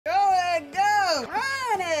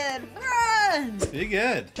Big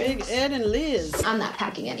Ed. Big Ed and Liz. I'm not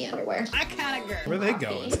packing any underwear. My kind of girl. Where are they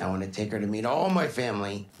going? I want to take her to meet all my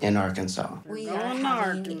family in Arkansas. We Going are to having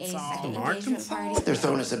Arkansas. a second Arkansas? engagement party. They're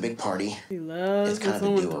throwing us a big party. He loves It's when kind of a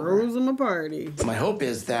someone do-over. throws him a party. My hope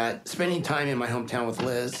is that spending time in my hometown with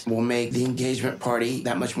Liz will make the engagement party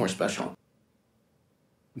that much more special.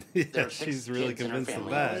 Yeah, she's really convinced of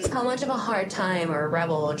that. How much of a hard time or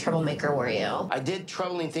rebel or troublemaker were you? I did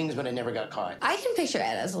troubling things, but I never got caught. I can picture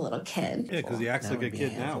Ed as a little kid. Yeah, because he acts like a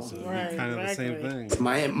kid now, so Right, it's kind of the same exactly. thing.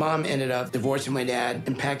 My mom ended up divorcing my dad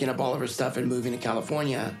and packing up all of her stuff and moving to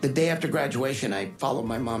California. The day after graduation, I followed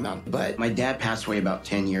my mom out. But my dad passed away about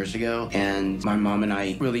 10 years ago, and my mom and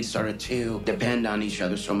I really started to depend on each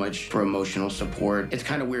other so much for emotional support. It's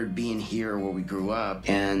kind of weird being here where we grew up,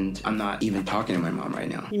 and I'm not even talking to my mom right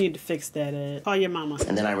now. You need to fix that, Ed. Call your mama.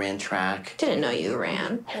 And then I ran track. Didn't know you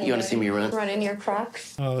ran. You want to see me run? Run in your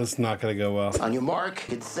Crocs. Oh, it's not going to go well. On your mark,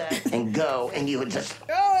 get set, and go, and you would just...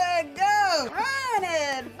 Go, Ed, go! Run,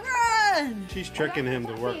 Ed, run! She's tricking him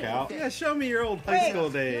to work out. Yeah, show me your old high school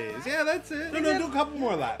days. Yeah, that's it. No, do a couple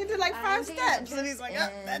more laps. He did like 5 steps, and he's like, oh,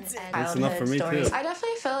 that's it. That's enough for me, too. I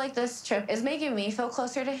definitely feel like this trip is making me feel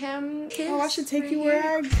closer to him. Oh, I should take you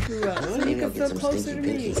where I grew up, so you Maybe can I'll feel get some closer to stinky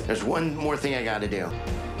me. pinky. There's one more thing I gotta do.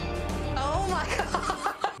 Oh my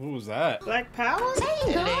god. What was that? Black power?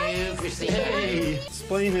 Hey, guys. Hello, Christina. Hey,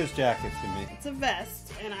 explain his jacket to me. It's a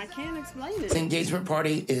vest, and I can't explain The it. engagement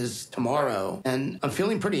party is tomorrow, and I'm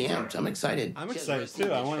feeling pretty amped. I'm excited. I'm excited,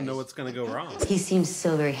 too. I want to know what's going to go wrong. He seems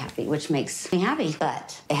so very happy, which makes me happy.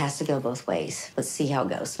 But it has to go both ways. Let's see how it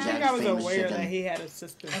goes. I think I was famous aware chicken. that he had a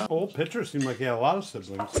sister. Old picture seemed like he had a lot of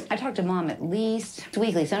siblings. I talk to Mom at least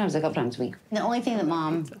weekly, sometimes a couple times a week. The only thing that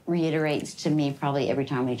Mom reiterates to me probably every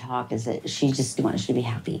time we talk is that she just wants you to be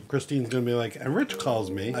happy. Christine's going to be like, and Rich calls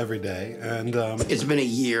me every day, and It's been a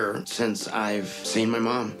year since I've seen my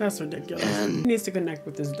mom. That's ridiculous. And- He needs to connect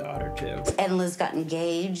with his daughter, too. Ed and Liz got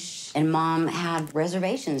engaged, and Mom had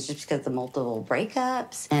reservations just because of the multiple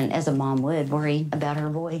breakups. And as a mom would, worry about her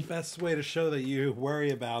boy. best way to show that you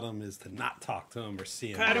worry about him is to not talk to him or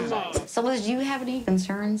see him. Cut him off. So Liz, do you have any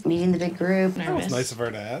concerns meeting the big group? That was nice of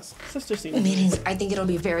her to ask. Sister seems Meetings. I think it'll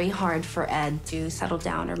be very hard for Ed to settle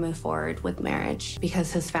down or move forward with marriage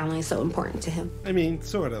because his family is so important to him. I mean,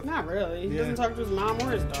 sort of. Not really. He Yeah. doesn't talk to his mom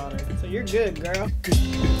or his daughter. So you're good, girl.